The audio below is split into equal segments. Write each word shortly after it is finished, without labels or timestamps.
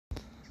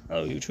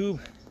Hello YouTube,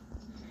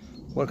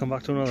 welcome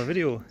back to another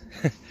video.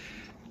 And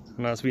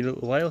that's been a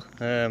little while.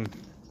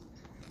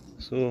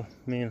 So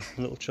me and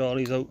little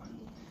Charlie's out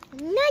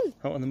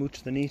on the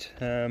mooch the neat.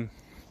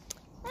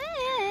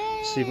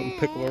 See if we can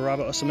pick up a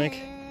rabbit or something.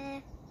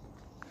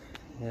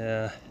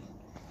 Yeah,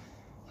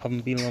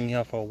 haven't been along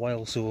here for a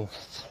while, so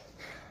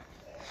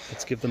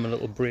let's give them a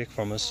little break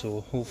from us. So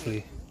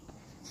hopefully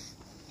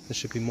they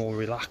should be more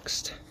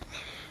relaxed.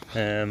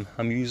 I'm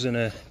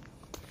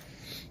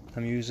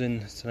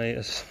using tonight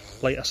a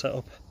lighter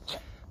setup.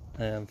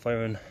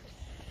 Firing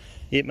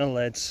 8mm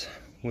leads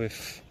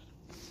with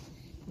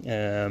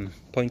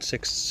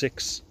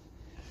 0.66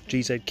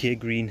 GZK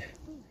GREEN,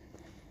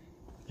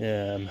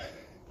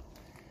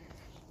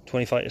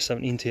 25 to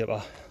 17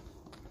 taper.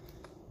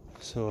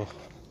 So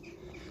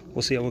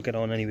we'll see how we get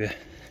on anyway.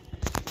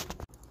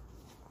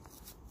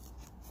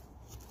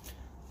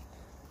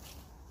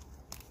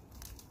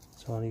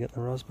 So I get the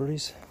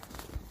raspberries.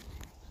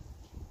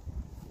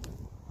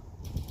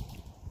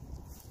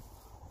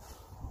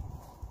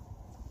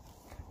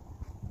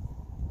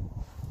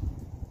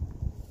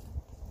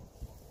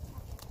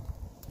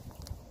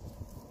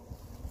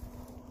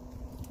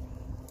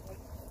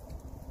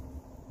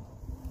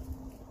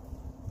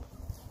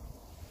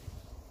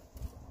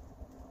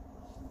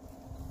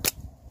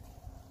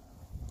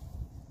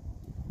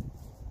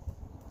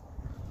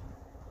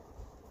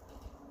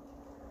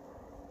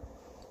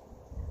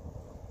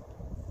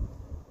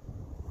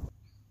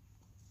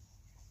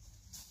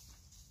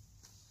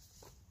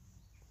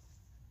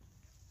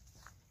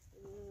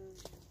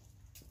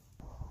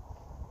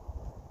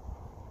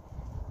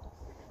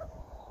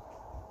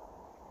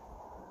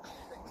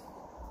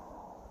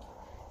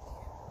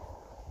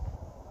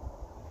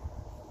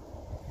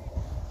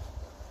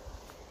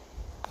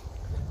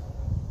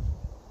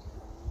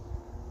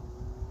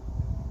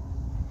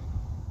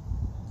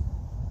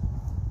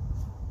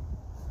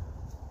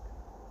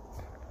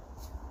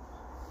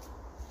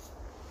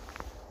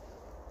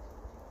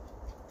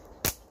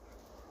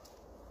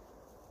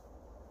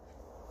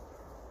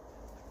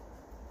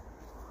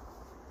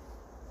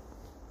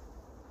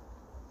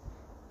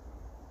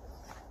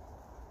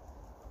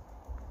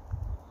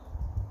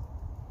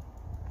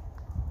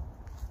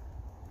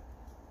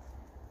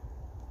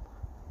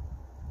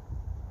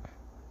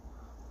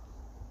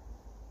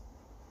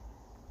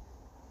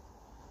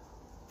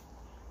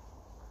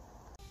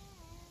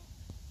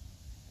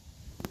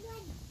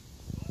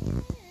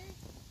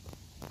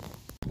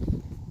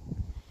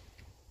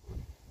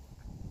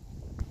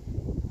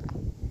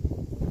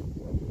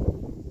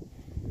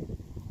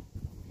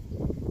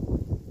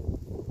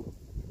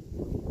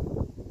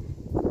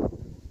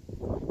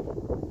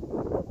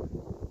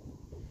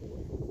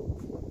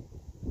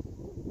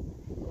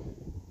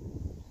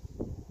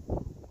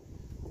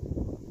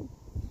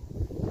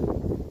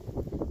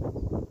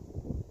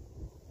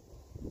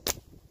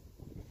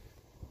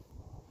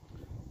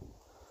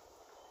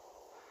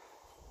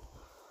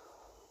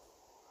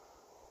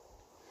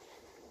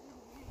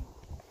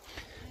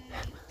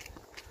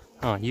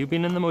 Oh, you've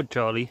been in the mud,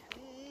 Charlie.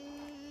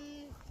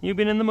 You've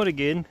been in the mud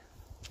again.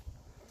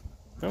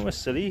 That was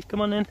silly.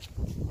 Come on in.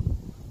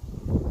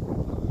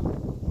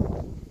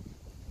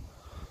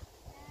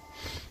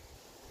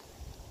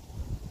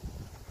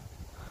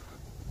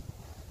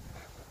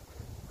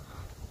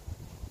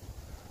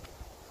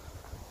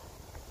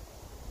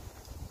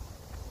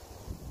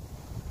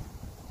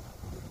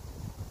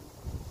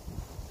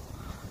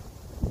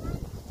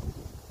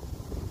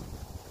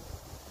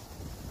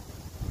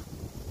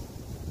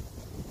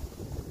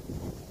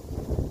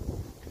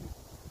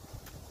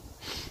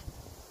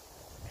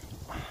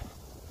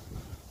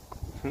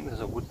 I think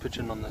there's a wood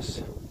pigeon on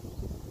this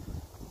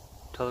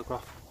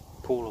telegraph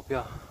pole up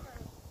here,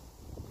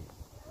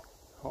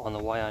 on the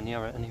wire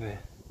near it anyway.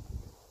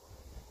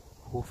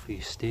 Hopefully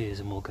he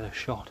stays and we'll get a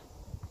shot.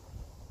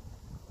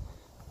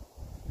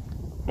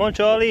 Come on,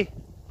 Charlie!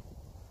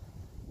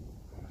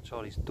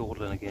 Charlie's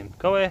dawdling again.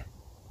 Come here!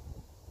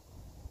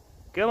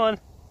 Come on!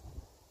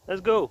 Let's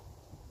go!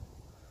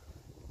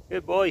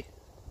 Good boy!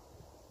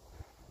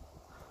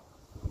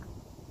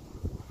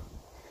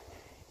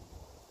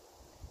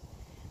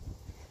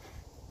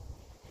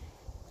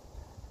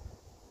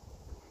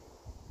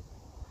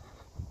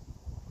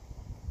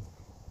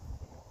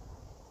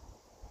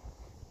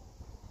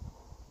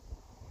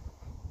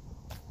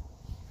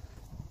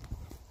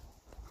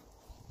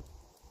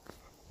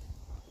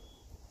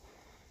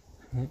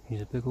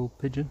 He's a big old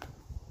pigeon.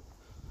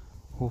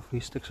 Hopefully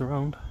he sticks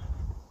around.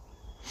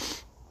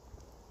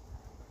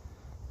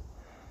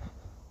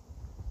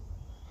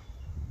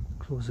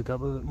 Close the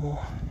gap a bit more.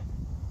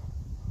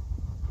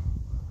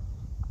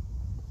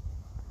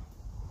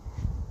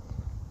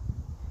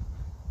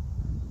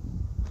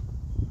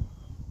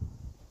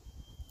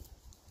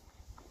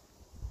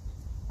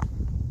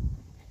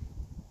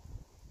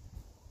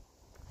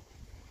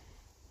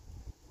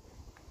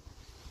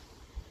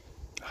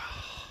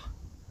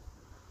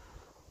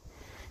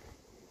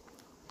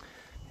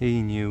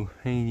 He knew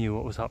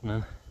what was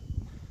happening.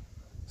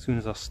 As soon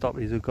as I stopped,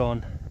 he'd have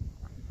gone.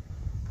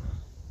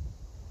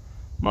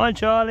 Come on,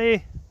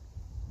 Charlie.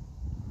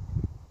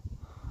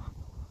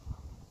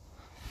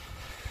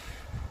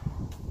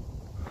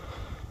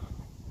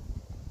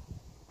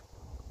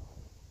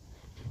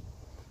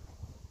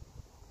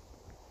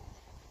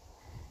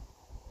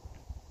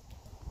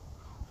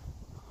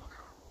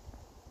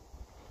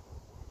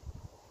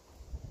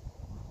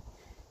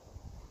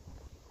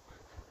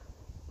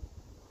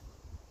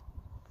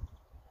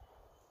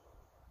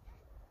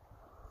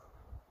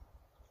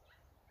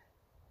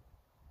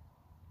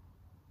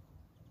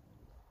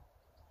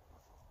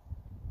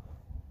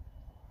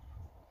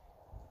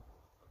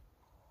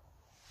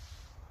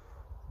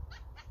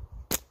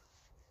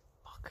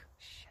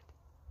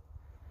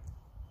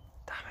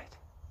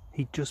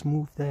 He just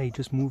moved there, he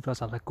just moved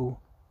as I let go.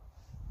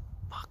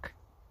 Fuck.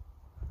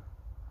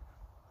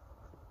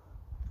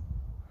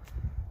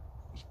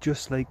 He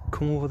just like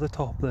come over the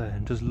top there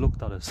and just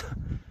looked at us.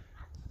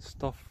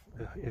 Stuff,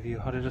 if you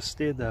had just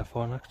stayed there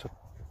for an extra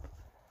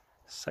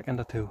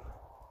second or two,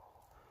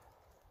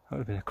 that would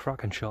have been a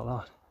cracking shot,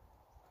 that.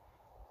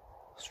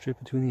 Straight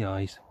between the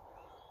eyes.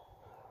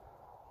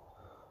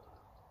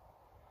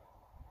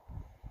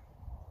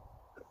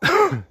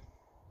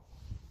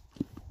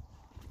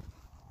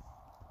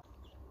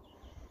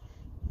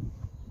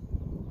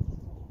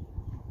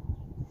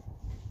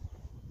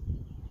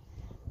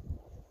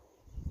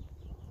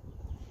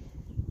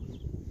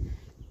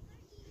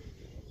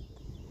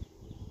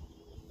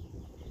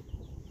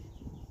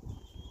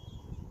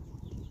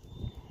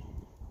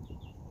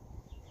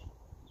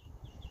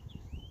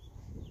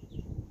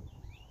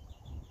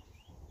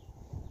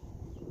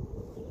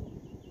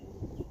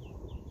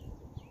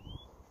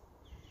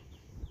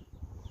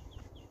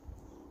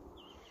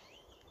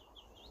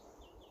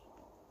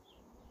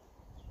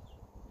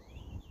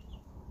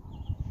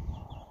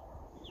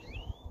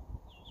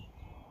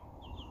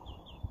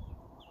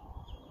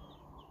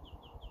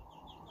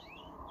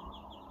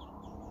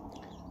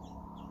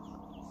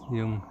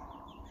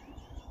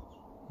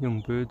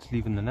 Young birds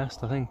leaving the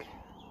nest, I think.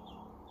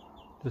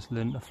 Just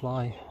learning to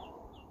fly.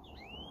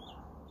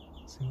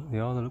 See what they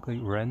are, they look like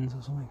wrens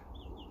or something.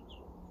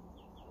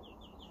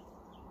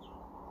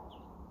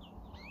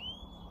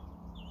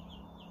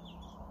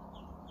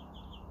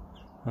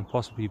 And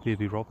possibly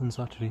baby robins,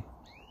 actually.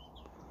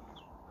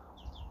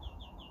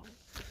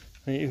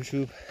 Hey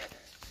YouTube.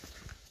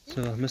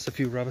 So I missed a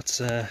few rabbits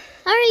there.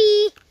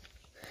 Hurry!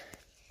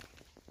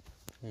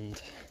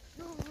 And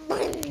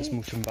just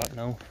mooching back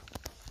now.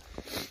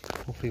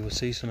 Hopefully we'll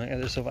see something at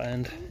this other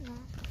end.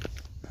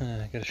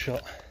 Get a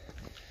shot.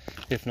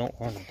 If not,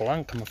 we're on a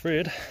blank, I'm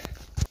afraid.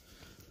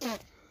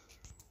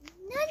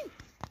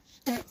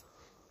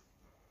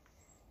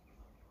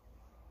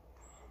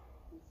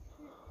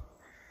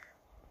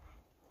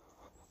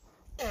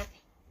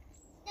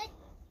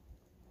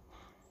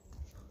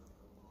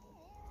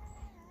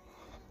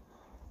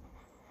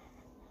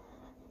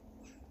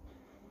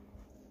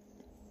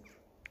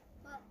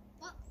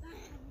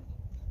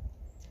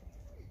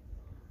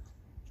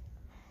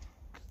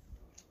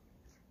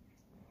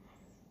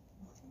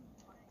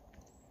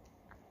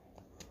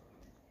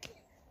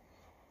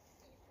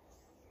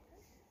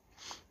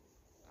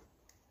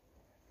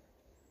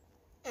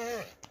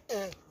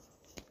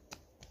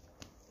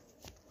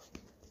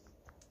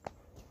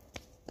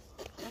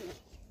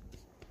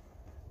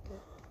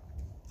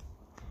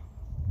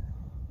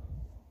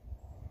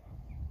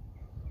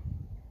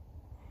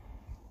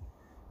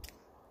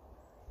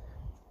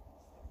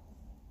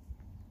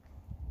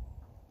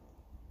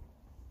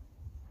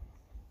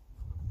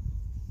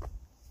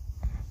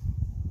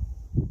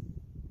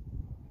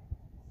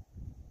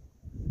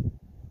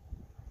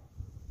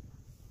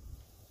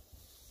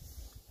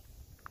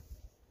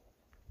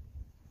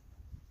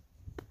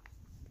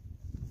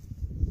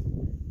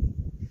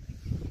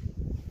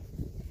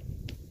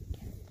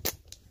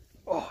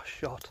 Oh,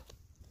 shot.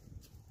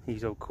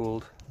 He's out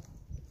cold.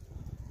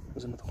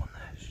 There's another one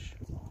there. Shh.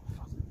 Oh,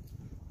 fuck.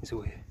 He's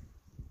away.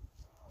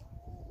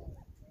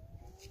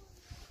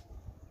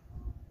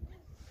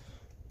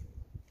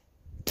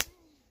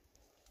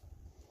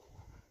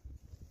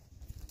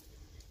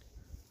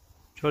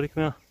 Charlie,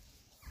 come here.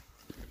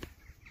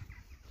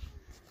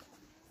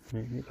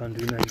 You can't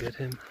do that, get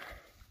him.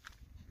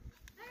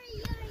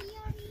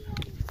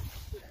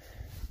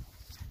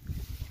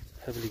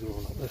 Heavily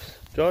grown up this.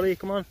 Charlie,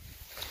 come on.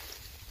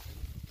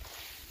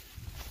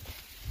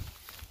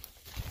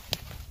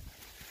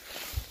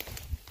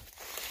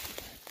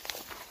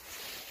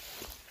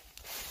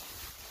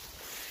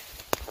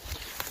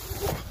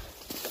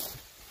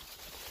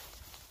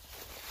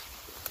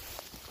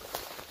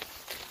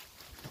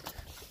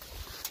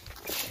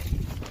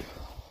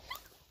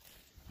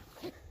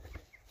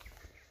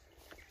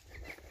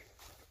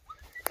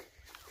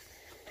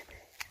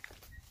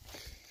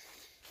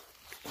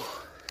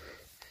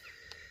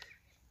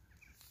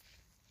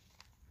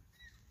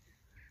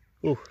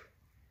 Oh,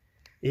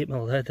 8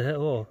 mil head there.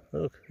 Oh,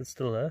 look, it's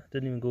still there.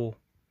 Didn't even go,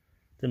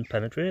 didn't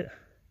penetrate.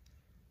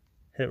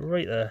 Hit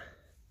right there.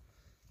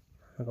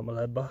 I got my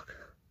lead back.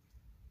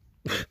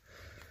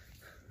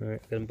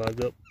 Alright, get him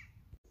bagged up.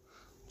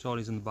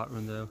 Charlie's in the back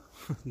room there.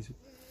 He's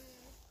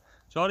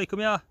Charlie, come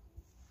here.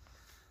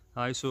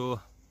 Aye, so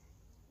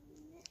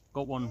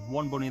got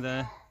one bunny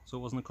there, so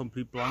it wasn't a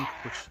complete blank,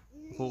 which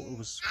I thought it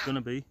was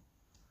gonna be.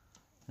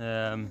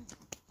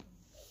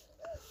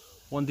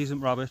 One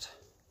decent rabbit,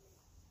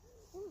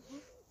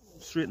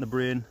 straight in the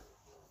brain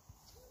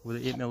with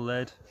an 8mm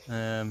lead.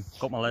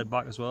 Got my lead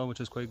back as well, which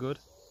is quite good.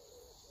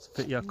 It's a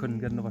pity I couldn't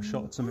get another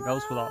shot at something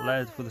else with that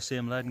lead, with the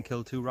same lead, and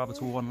kill 2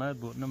 rabbits with 1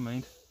 lead, but never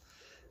mind.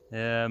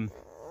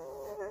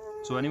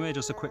 So anyway,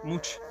 just a quick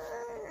mooch.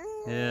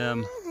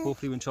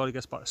 Hopefully when Charlie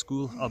gets back to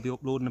school, I'll be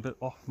uploading a bit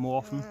more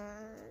often.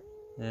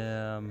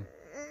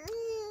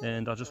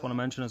 And I just want to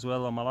mention as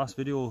well, on my last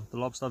video, the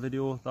lobster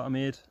video that I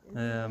made,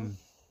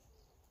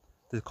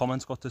 the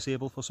comments got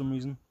disabled for some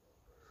reason.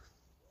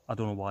 I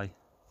don't know why,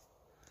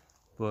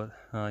 but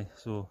aye,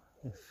 so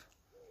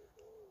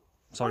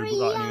sorry about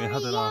that anyway. I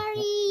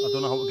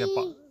don't know how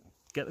to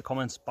get the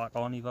comments back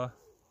on either.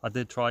 I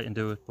did try and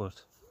do it, but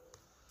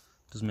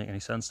it doesn't make any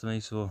sense to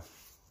me. So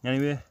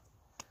anyway,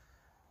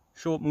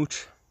 short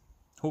mooch,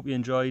 hope you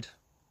enjoyed,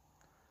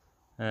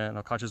 and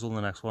I'll catch you all in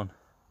the next one.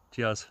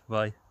 Cheers,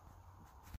 bye.